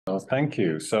Oh, thank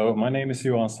you. So my name is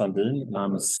Johan Sandin, and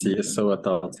I'm a CSO at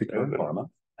Alzecure Pharma,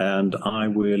 and I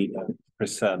will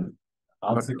present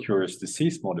Alzecure's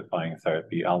disease-modifying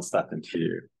therapy, Alzstatin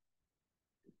here.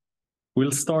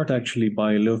 We'll start actually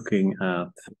by looking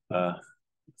at a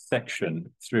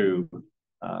section through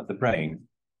the brain.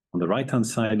 On the right-hand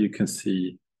side, you can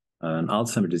see an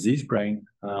Alzheimer's disease brain.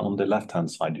 On the left-hand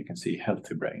side, you can see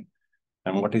healthy brain.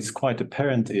 And what is quite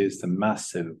apparent is the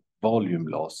massive volume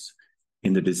loss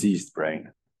in the diseased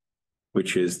brain,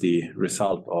 which is the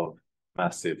result of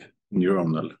massive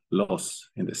neuronal loss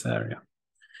in this area.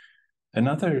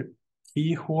 Another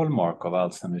key hallmark of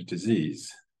Alzheimer's disease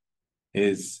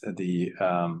is the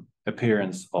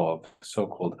appearance of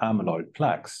so-called amyloid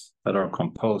plaques that are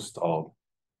composed of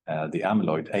the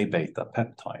amyloid A-beta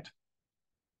peptide.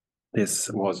 This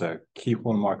was a key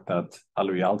hallmark that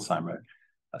Alzheimer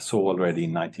saw already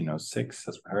in 1906,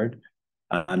 as we heard,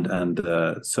 and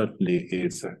certainly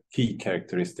is a key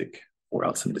characteristic for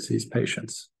Alzheimer's disease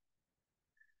patients.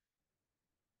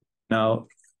 Now,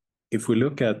 if we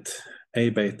look at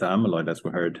A-beta amyloid, as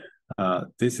we heard,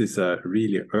 this is a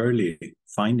really early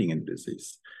finding in the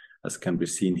disease, as can be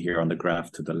seen here on the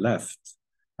graph to the left.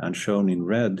 And shown in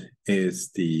red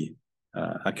is the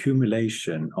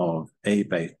accumulation of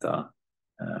A-beta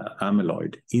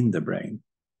amyloid in the brain.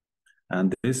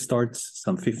 And this starts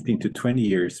some 15 to 20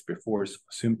 years before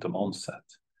symptom onset.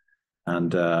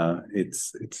 And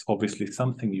it's obviously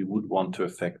something you would want to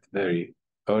affect very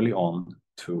early on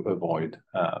to avoid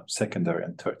secondary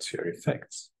and tertiary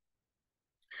effects.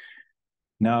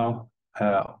 Now,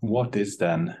 what is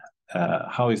then,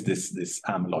 how is this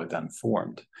amyloid then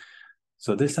formed?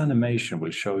 So this animation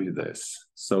will show you this.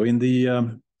 So in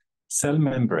the cell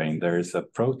membrane, there is a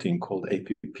protein called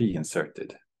APP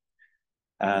inserted.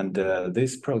 And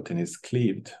this protein is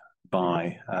cleaved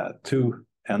by two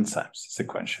enzymes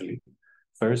sequentially.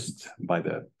 First, by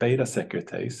the beta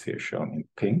secretase, here shown in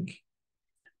pink,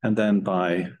 and then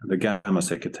by the gamma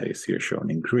secretase, here shown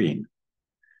in green.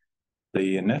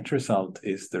 The net result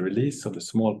is the release of a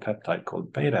small peptide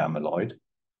called beta amyloid,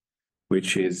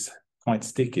 which is quite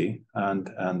sticky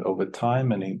and over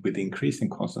time and with increasing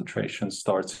concentration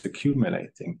starts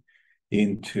accumulating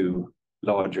into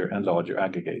larger and larger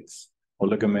aggregates,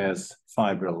 oligomers,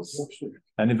 fibrils,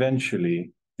 and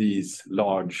eventually these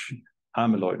large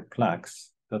amyloid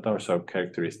plaques that are so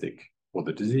characteristic for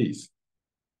the disease.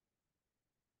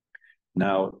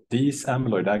 Now, these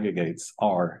amyloid aggregates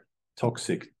are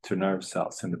toxic to nerve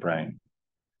cells in the brain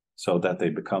so that they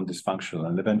become dysfunctional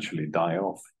and eventually die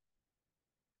off.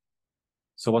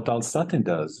 So what Alzstatin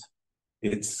does,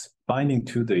 it's binding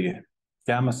to the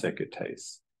gamma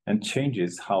secretase and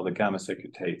changes how the gamma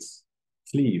secretase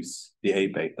cleaves the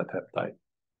A-beta peptide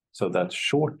so that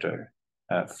shorter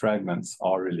fragments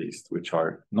are released, which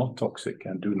are not toxic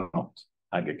and do not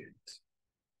aggregate.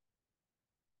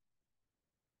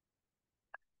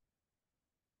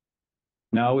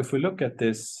 Now, if we look at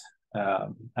this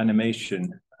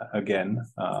animation again,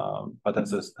 but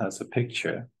as a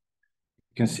picture,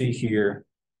 you can see here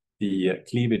the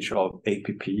cleavage of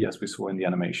APP, as we saw in the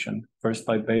animation, first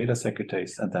by beta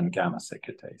secretase and then gamma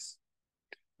secretase,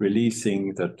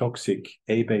 releasing the toxic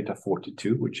A-beta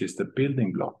 42, which is the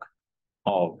building block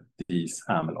of these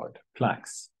amyloid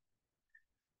plaques.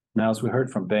 Now, as we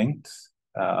heard from Bengt,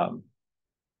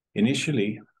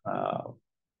 initially,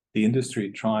 the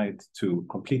industry tried to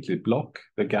completely block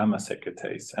the gamma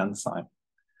secretase enzyme.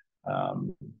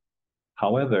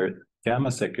 However, gamma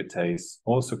secretase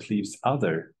also cleaves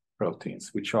other proteins,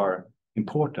 which are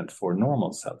important for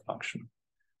normal cell function.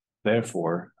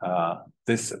 Therefore,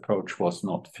 this approach was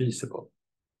not feasible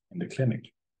in the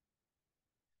clinic.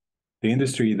 The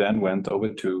industry then went over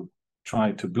to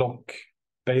try to block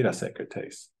beta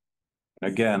secretase.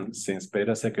 Again, since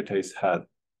beta secretase had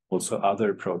also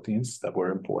other proteins that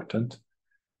were important,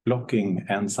 blocking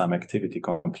enzyme activity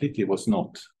completely was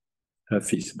not a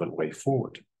feasible way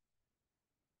forward.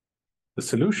 The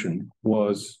solution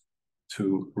was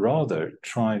to rather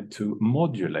try to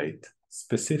modulate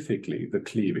specifically the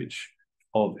cleavage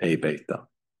of A-beta.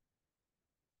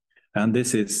 And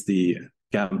this is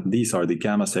these are the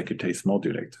gamma secretase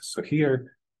modulators. So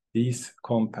here, these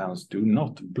compounds do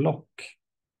not block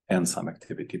enzyme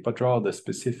activity, but rather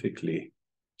specifically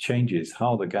changes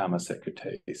how the gamma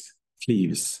secretase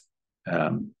cleaves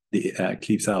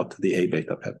out the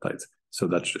A-beta peptides so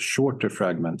that the shorter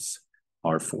fragments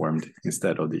are formed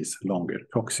instead of these longer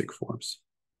toxic forms.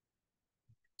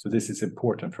 So this is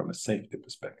important from a safety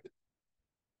perspective.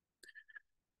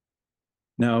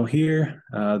 Now here,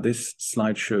 this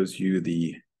slide shows you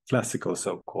the classical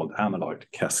so-called amyloid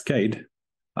cascade.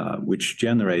 which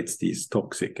generates these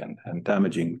toxic and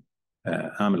damaging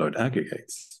amyloid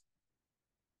aggregates.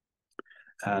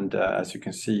 And as you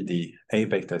can see, the A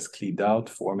beta is cleaved out,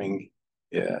 forming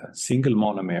single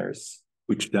monomers,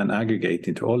 which then aggregate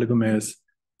into oligomers,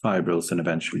 fibrils, and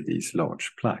eventually these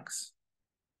large plaques.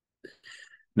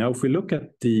 Now, if we look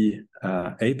at the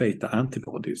A beta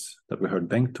antibodies that we heard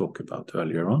Bengt talk about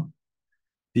earlier on,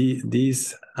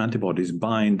 these antibodies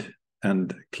bind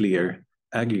and clear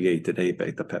aggregated A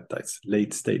beta peptides,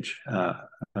 late stage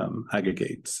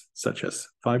aggregates such as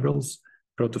fibrils,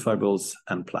 protofibrils,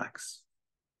 and plaques.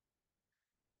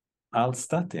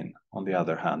 Alzstatin, on the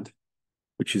other hand,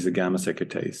 which is a gamma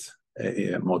secretase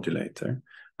modulator,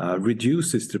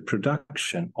 reduces the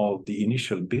production of the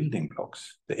initial building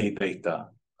blocks, the A beta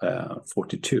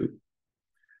 42,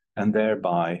 and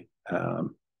thereby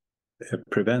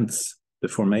prevents the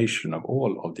formation of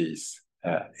all of these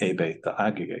A beta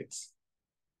aggregates.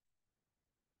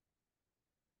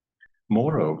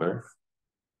 Moreover,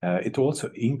 it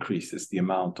also increases the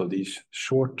amount of these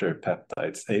shorter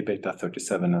peptides, A beta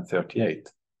 37 and 38,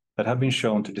 that have been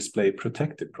shown to display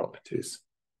protective properties.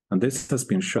 And this has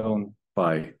been shown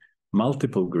by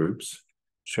multiple groups,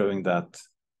 showing that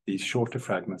these shorter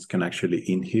fragments can actually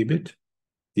inhibit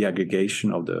the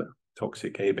aggregation of the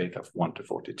toxic A beta of 1 to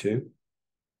 42.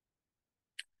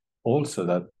 Also,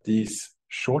 that these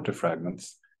shorter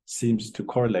fragments seems to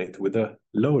correlate with a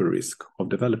lower risk of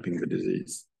developing the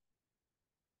disease.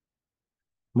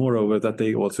 Moreover, that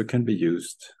they also can be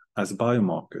used as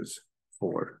biomarkers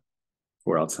for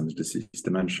Alzheimer's disease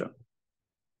dementia.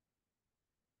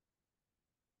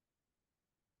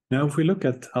 Now, if we look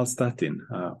at Alzstatin,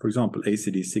 for example,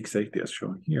 ACD680 as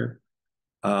shown here,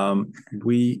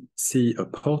 we see a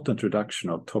potent reduction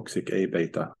of toxic A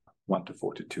beta 1 to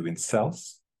 42 in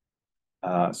cells.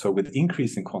 So with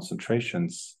increasing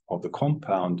concentrations of the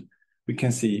compound, we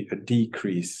can see a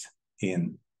decrease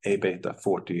in A beta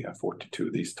 40 and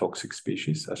 42, these toxic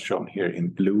species, as shown here in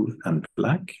blue and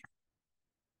black.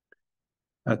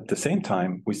 At the same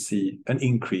time, we see an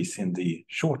increase in the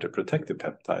shorter protective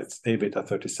peptides, A beta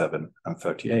 37 and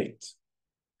 38.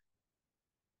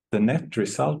 The net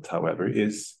result, however,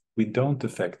 is we don't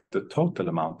affect the total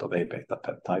amount of A beta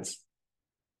peptides,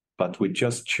 but we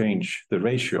just change the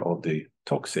ratio of the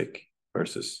toxic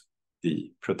versus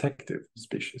the protective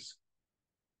species.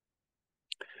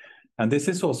 And this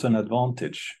is also an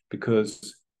advantage,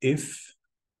 because if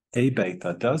A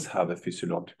beta does have a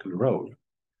physiological role,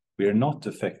 we are not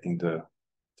affecting the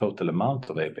total amount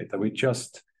of A beta, we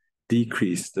just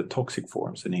decrease the toxic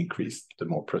forms and increase the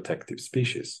more protective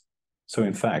species. So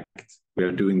in fact, we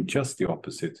are doing just the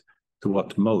opposite to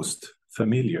what most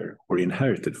familiar or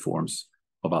inherited forms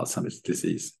of Alzheimer's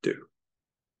disease do.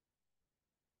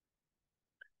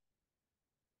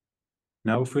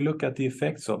 Now, if we look at the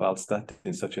effects of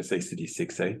Alzstatin, such as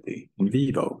ACD680 in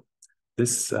vivo,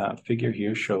 this figure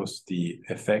here shows the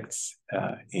effects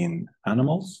in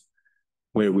animals,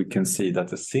 where we can see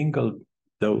that a single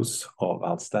dose of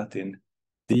Alzstatin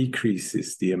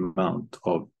decreases the amount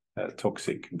of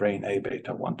toxic brain A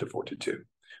beta 1 to 42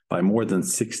 by more than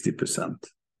 60%.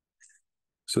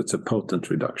 So it's a potent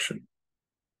reduction.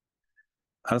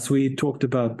 As we talked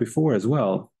about before as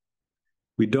well,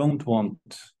 we don't want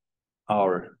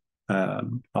our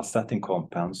Alzstatin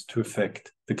compounds to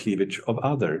affect the cleavage of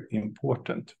other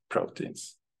important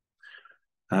proteins.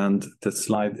 And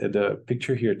the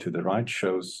picture here to the right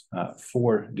shows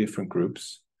 4 different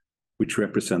groups which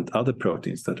represent other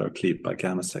proteins that are cleaved by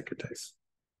gamma secretase,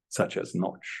 such as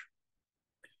Notch.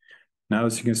 Now,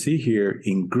 as you can see here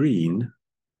in green,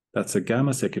 that's a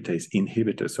gamma secretase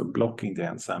inhibitor, so blocking the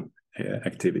enzyme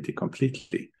activity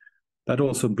completely. That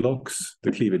also blocks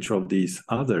the cleavage of these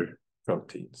other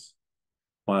proteins,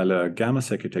 while a gamma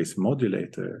secretase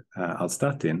modulator,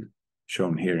 Alzstatin,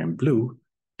 shown here in blue,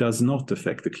 does not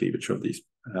affect the cleavage of these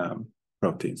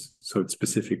proteins. So it's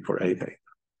specific for A beta,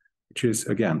 which is,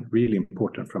 again, really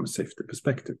important from a safety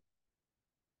perspective.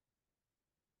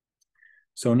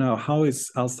 So now, how is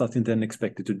Alzstatin then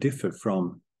expected to differ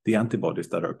from the antibodies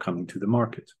that are coming to the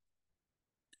market?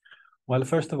 Well,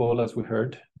 first of all, as we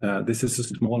heard, this is a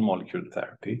small molecule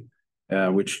therapy,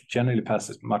 which generally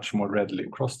passes much more readily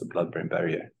across the blood-brain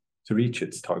barrier to reach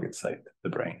its target site, the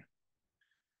brain.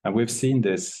 And we've seen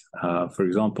this, for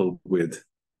example, with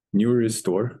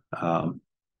NeuroRestore,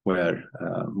 where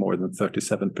more than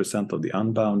 37% of the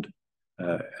unbound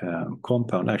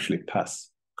compound actually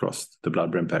pass across the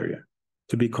blood-brain barrier,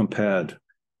 to be compared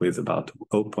with about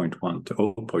 0.1 to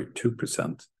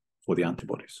 0.2% for the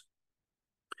antibodies.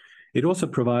 It also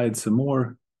provides a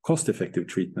more cost-effective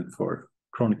treatment for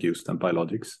chronic use than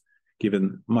biologics,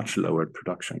 given much lower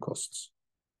production costs.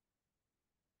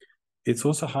 it's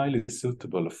also highly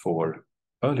suitable for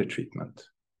early treatment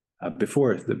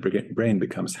before the brain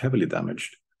becomes heavily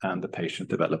damaged and the patient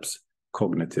develops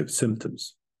cognitive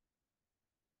symptoms.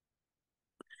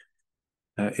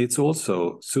 It's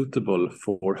also suitable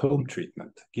for home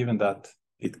treatment, given that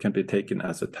it can be taken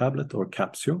as a tablet or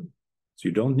capsule. So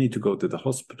you don't need to go to the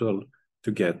hospital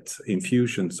to get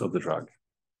infusions of the drug,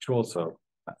 which also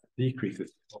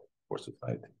decreases for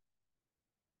society.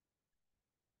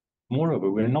 Moreover,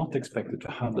 we're not expected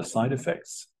to have the side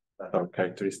effects that are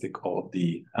characteristic of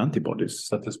the antibodies,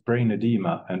 such as brain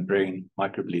edema and brain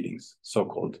microbleedings,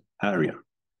 so-called ARIA.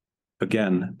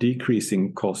 Again,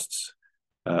 decreasing costs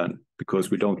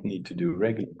because we don't need to do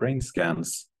regular brain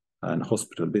scans and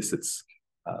hospital visits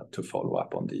to follow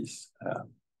up on these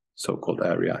so-called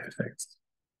ARIA effects.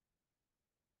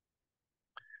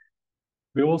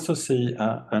 We also see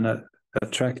an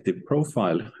attractive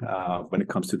profile when it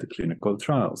comes to the clinical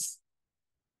trials,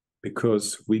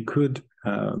 because we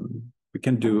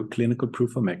can do clinical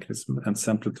proof of mechanism and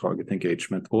central target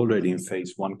engagement already in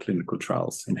phase 1 clinical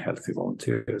trials in healthy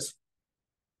volunteers.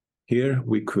 Here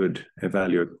we could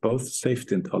evaluate both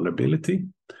safety and tolerability,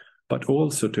 but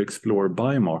also to explore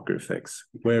biomarker effects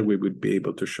where we would be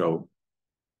able to show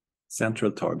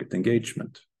central target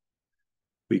engagement.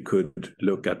 We could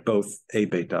look at both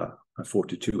A-beta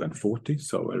 42 and 40,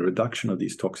 so a reduction of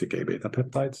these toxic A-beta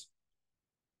peptides,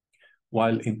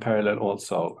 while in parallel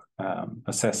also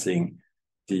assessing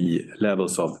the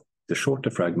levels of the shorter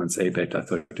fragments A-beta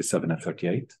 37 and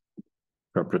 38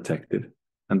 are protected,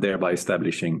 and thereby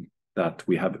establishing that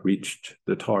we have reached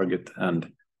the target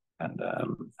and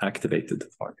activated the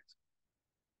target.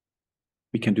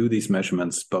 We can do these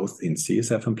measurements both in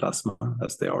CSF and plasma,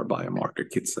 as there are biomarker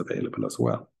kits available as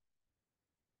well.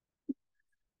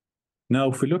 Now,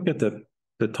 if we look at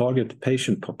the target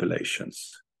patient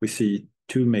populations, we see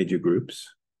two major groups.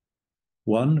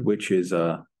 One, which is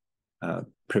a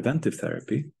preventive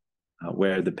therapy,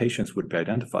 where the patients would be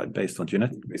identified based on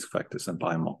genetic risk factors and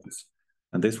biomarkers.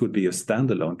 And this would be a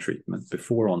standalone treatment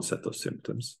before onset of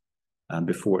symptoms and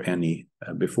before any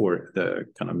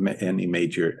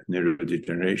major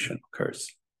neurodegeneration occurs.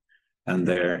 And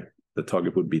there, the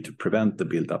target would be to prevent the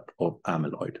buildup of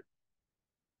amyloid.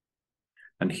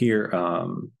 And here,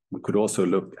 we could also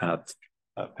look at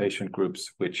patient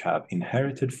groups which have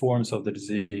inherited forms of the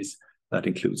disease. That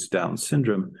includes Down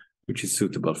syndrome, which is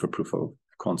suitable for proof of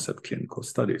concept clinical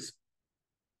studies.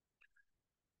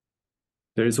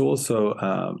 There is also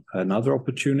another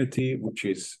opportunity, which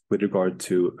is with regard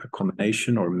to a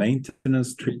combination or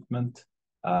maintenance treatment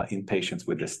in patients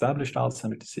with established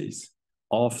Alzheimer's disease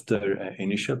after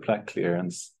initial plaque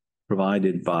clearance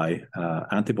provided by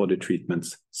antibody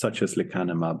treatments such as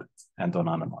lecanemab and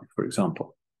donanemab, for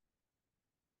example.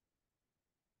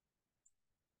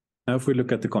 Now, if we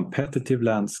look at the competitive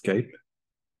landscape,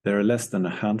 there are less than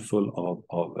a handful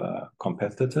of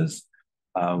competitors.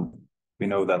 We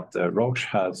know that Roche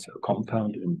has a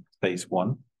compound in phase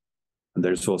 1, and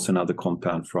there's also another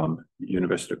compound from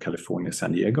University of California,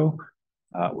 San Diego,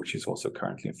 which is also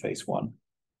currently in phase 1.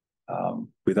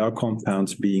 With our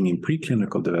compounds being in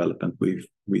preclinical development,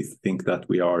 we think that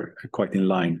we are quite in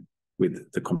line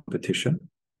with the competition.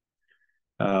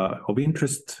 Of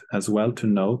interest as well to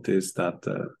note is that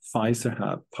Pfizer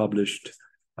have published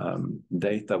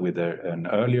data with an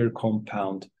earlier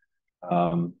compound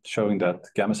showing that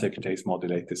gamma secretase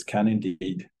modulators can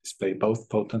indeed display both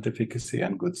potent efficacy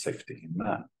and good safety in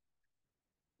man.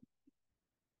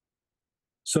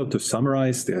 So to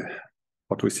summarize,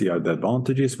 what we see are the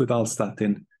advantages with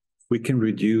Alzstatin. We can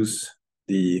reduce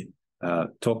the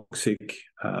toxic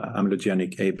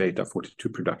amyloidogenic A-beta 42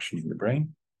 production in the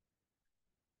brain.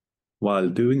 While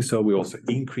doing so, we also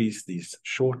increase these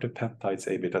shorter peptides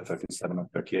A-beta 37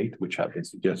 and 38, which have been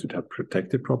suggested to have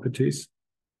protective properties.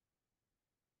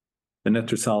 The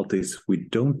net result is we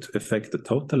don't affect the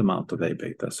total amount of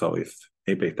A-beta. So if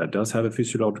A-beta does have a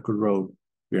physiological role,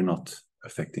 we're not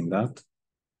affecting that.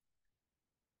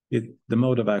 The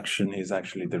mode of action is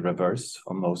actually the reverse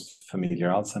of most familiar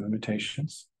Alzheimer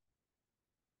mutations.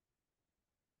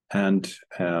 And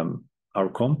our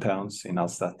compounds in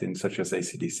Alzstatin, such as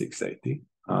ACD680,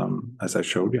 as I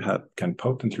showed you, can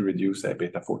potently reduce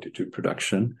A-beta 42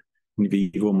 production in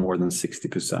vivo more than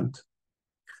 60%.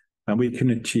 And we can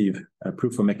achieve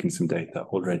proof of mechanism data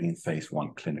already in phase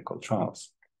 1 clinical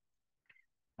trials.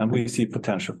 And we see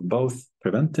potential for both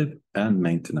preventive and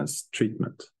maintenance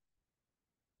treatment.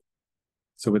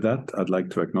 So with that, I'd like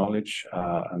to acknowledge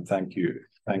and thank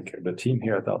the team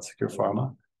here at Alzecure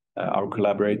Pharma, our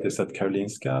collaborators at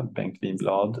Karolinska, Bengt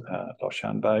Winblad, Lars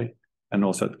Kärnberg, and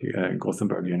also at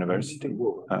Gothenburg University,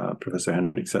 Professor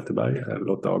Henrik Zetterberg,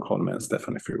 Lotta Agholm, and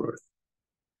Stephanie Freeworth.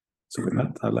 So with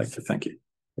that, I'd like to thank you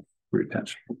for your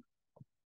attention.